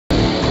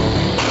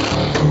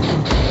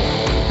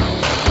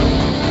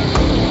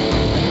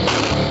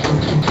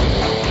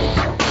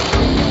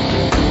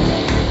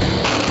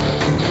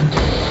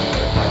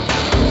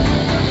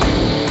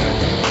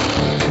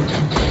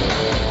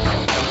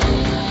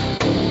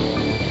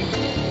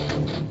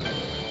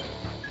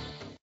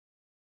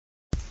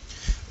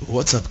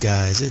What's up,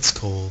 guys? It's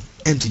Cole.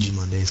 MTG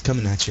Mondays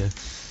coming at you.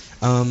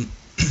 Um,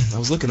 I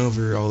was looking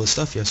over all this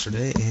stuff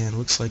yesterday, and it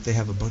looks like they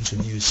have a bunch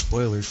of new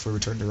spoilers for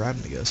Return to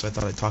Ravnica, so I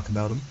thought I'd talk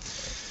about them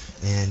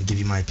and give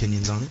you my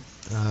opinions on it.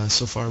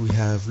 So far, we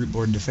have Root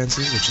Board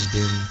Defenses, which has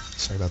been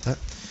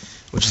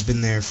which has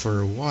been there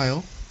for a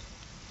while.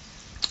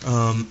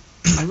 I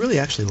really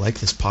actually like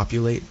this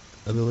Populate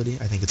ability.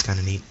 I think it's kind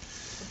of neat.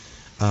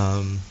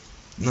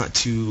 Not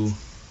too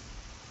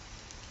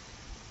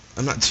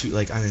I'm not too,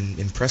 like, I'm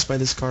impressed by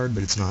this card,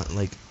 but it's not,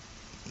 like,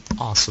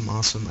 awesome.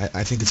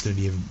 I think it's going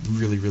to be a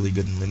really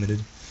good in Limited,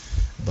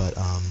 but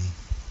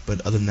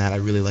other than that, I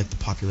really like the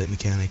Populate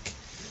mechanic.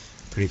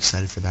 Pretty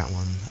excited for that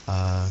one.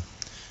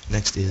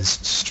 Next is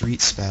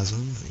Street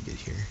Spasm. Let me get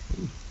here.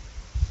 Ooh.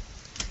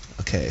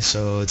 Okay,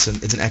 so it's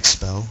an X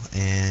spell,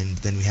 and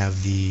then we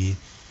have the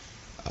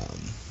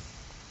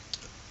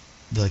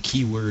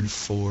keyword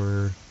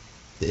for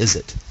the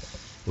Izzet,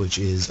 which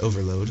is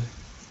Overload,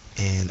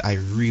 and I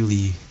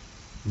really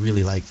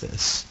like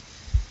this.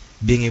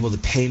 Being able to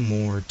pay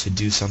more to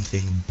do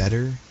something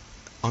better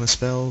on a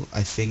spell,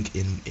 I think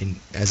in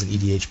as an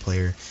EDH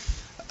player,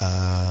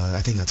 I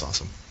think that's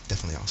awesome.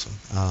 Definitely awesome.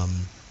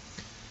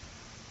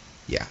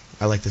 Yeah,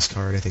 I like this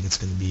card. I think it's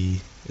gonna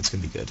be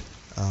good.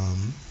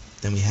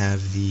 Then we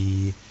have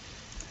the,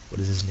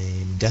 what is his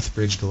name?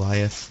 Deathbridge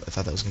Goliath. I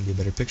thought that was gonna be a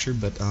better picture,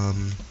 but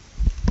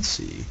let's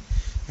see.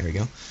 There we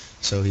go.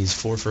 So he's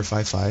 4 for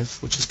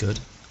 5/5, which is good.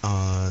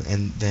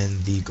 And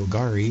then the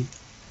Golgari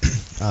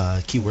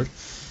keyword,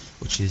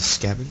 which is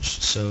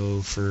Scavenge.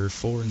 So for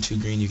 4 and 2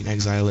 green, you can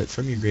exile it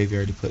from your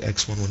graveyard to put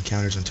X/1/1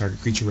 counters on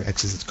target creature where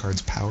X is its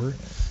card's power. You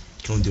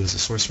can only do it as a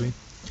sorcery.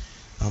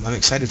 I'm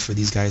excited for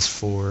these guys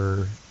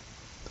for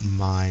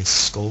my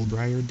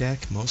Skullbriar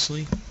deck,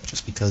 mostly,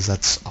 just because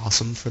that's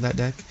awesome for that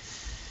deck.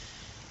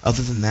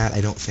 Other than that, I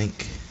don't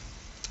think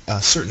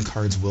certain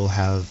cards will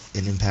have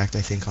an impact,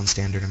 I think, on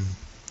Standard. I'm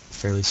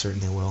fairly certain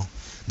they will.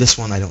 This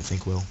one I don't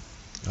think will.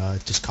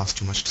 It just costs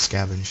too much to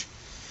scavenge.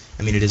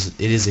 I mean, it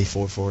is a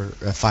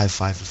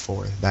 5/5 for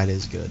 4. That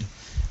is good.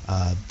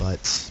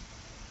 But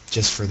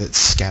just for the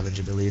scavenge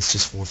ability, it's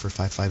just 4 for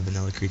 5/5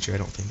 vanilla creature. I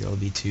don't think it'll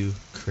be too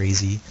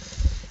crazy.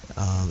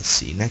 Let's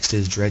see. Next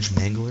is Dredge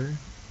Mangler,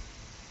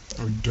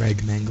 or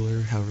Drag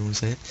Mangler, however you want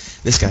to say it.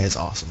 This guy is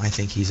awesome. I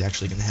think he's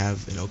actually going to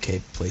have an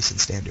okay place in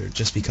Standard,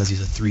 just because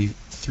he's a 3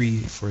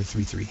 for a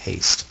 3/3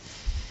 haste.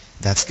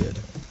 That's good.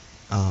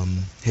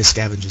 His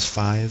scavenge is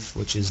 5,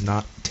 which is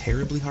not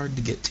terribly hard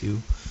to get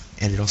to,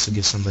 and it also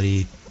gives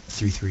somebody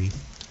 3/3.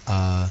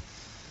 I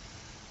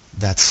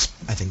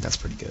think that's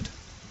pretty good.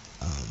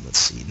 Let's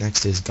see.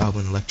 Next is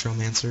Goblin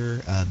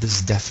Electromancer. This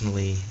is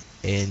definitely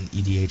an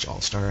EDH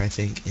All-Star, I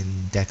think,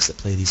 in decks that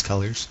play these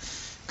colors,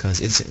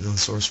 because instant and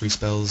sorcery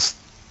spells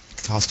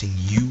costing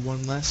you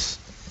 1 less.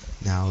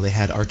 Now, they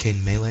had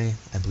Arcane Melee.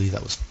 I believe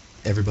that was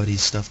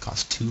everybody's stuff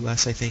cost 2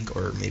 less, I think,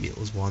 or maybe it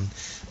was 1,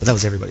 but that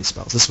was everybody's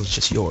spells. This one's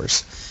just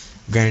yours.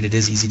 Granted, it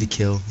is easy to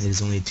kill. It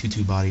is only a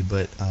 2/2 body,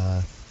 but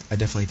I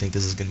definitely think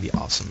this is going to be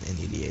awesome in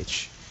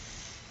EDH.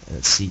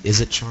 Let's see,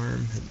 Izzet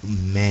Charm?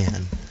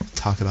 Man,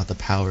 talk about the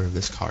power of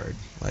this card.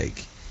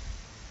 Like,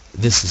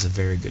 this is a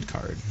very good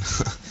card.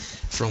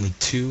 For only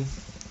 2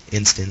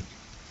 instant,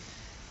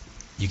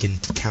 you can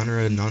counter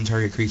a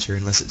non-target creature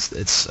unless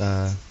it's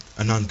a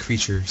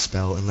non-creature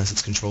spell unless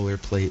its controller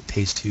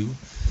pays 2,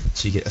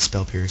 so you get a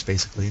Spell Pierce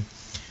basically.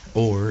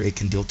 Or it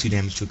can deal 2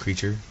 damage to a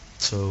creature,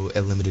 so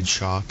a limited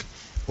shock.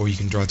 Or you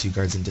can draw 2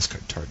 cards and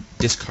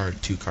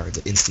discard 2 cards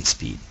at instant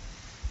speed.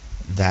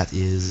 That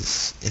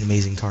is an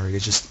amazing card.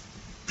 It's just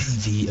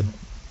the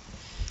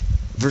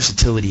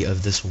versatility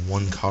of this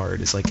one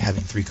card is like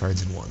having 3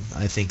 cards in one.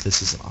 I think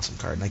this is an awesome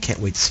card, and I can't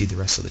wait to see the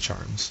rest of the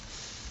charms.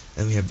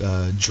 Then we have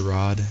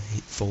Gerard,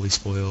 Fully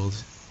Spoiled.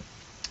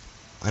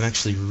 I'm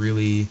interested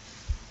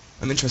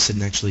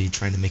in actually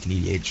trying to make an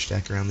EDH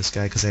deck around this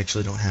guy, because I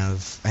actually don't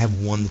have... I have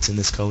one that's in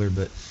this color,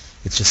 but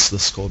it's just the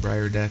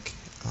Skullbriar deck.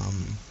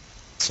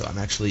 So I'm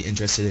actually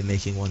interested in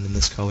making one in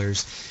this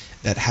colors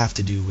that have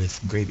to do with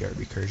graveyard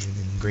recursion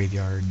and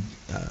graveyard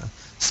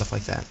stuff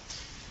like that.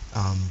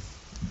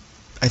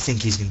 I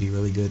think he's going to be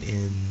really good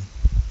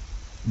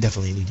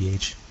definitely in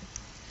EDH.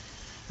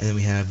 And then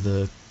we have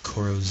the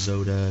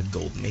Korozoda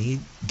Guild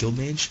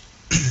Mage.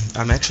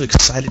 I'm actually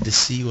excited to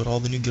see what all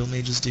the new Guild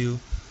Mages do.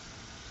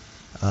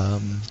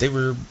 They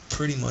were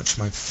pretty much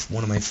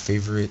one of my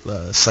favorite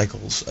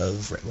cycles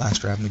of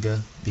last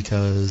Ravnica,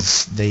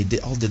 because they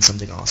all did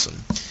something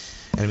awesome.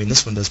 And I mean,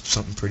 this one does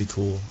something pretty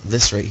cool.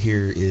 This right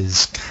here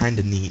is kind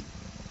of neat.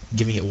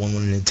 Giving it 1/1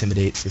 and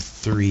Intimidate for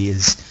 3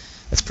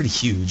 that's pretty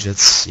huge.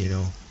 That's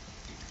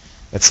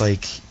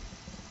like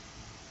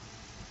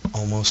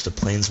almost a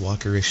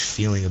Planeswalker-ish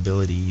feeling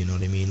ability, you know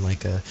what I mean?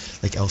 Like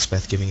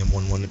Elspeth giving him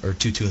 1/1 or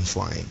 2/2 and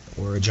flying,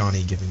 or a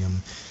Johnny giving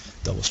him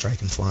double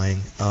strike and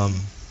flying.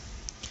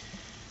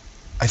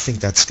 I think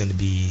that's going to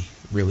be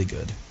really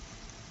good.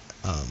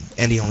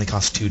 And he only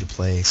costs 2 to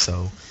play,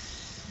 so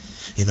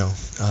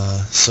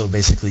so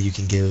basically you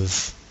can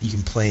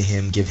play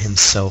him, give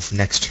himself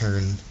next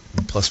turn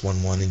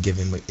 +1/1, and give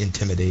him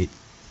Intimidate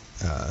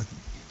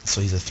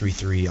So he's a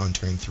 3/3 on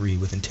turn 3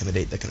 with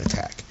Intimidate that can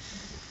attack.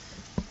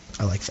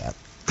 I like that.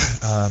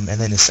 And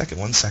then his second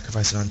one,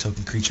 sacrifice an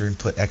untoken creature and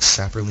put X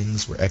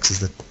Saprolings, where X is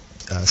the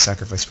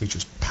sacrifice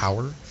creature's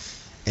power.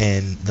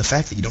 And the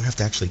fact that you don't have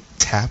to actually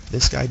tap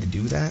this guy to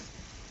do that,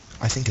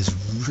 I think is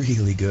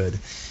really good.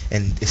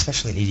 And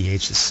especially in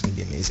EDH, this is going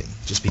to be amazing.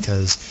 Just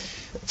because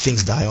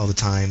things die all the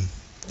time,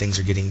 things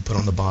are getting put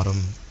on the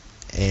bottom,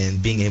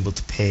 and being able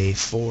to pay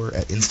 4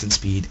 at instant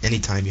speed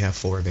anytime you have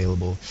 4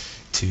 available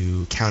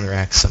to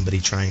counteract somebody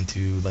trying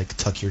to like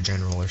tuck your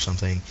general or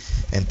something,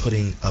 and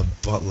putting a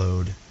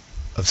buttload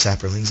of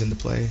Saprolings into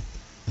play,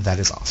 that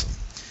is awesome.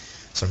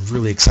 So I'm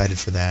really excited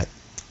for that.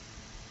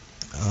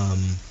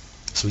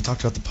 So we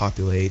talked about the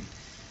populate.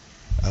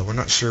 We're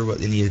not sure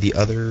what any of the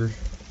other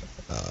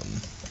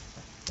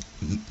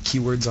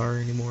keywords are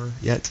anymore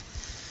yet,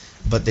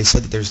 but they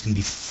said that there's going to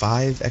be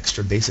 5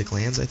 extra basic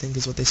lands, I think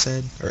is what they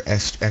said, or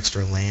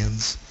extra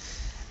lands,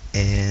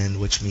 and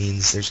which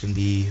means there's going to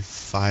be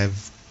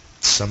 5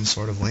 some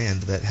sort of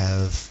land that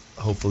have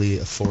hopefully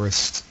a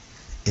forest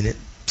in it.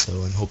 So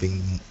I'm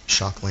hoping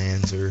shock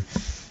lands or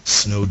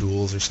snow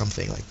duels or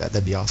something like that.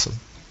 That'd be awesome.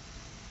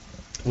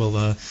 Well,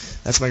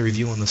 that's my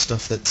review on the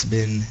stuff that's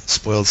been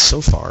spoiled so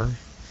far.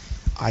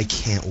 I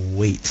can't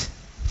wait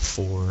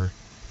for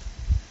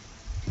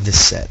this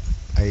set.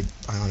 I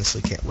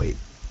honestly can't wait.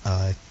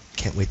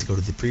 Can't wait to go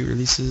to the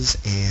pre-releases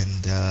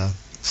and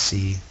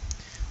see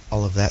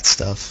all of that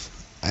stuff.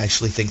 I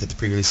actually think that the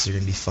pre-releases are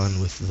going to be fun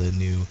with the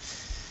new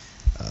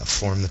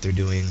form that they're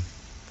doing.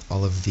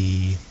 All of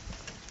the...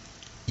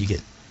 you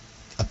get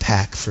a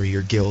pack for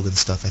your guild and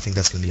stuff. I think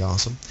that's going to be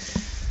awesome.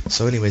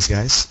 So anyways,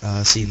 guys,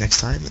 see you next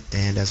time,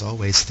 and as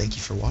always, thank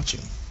you for watching.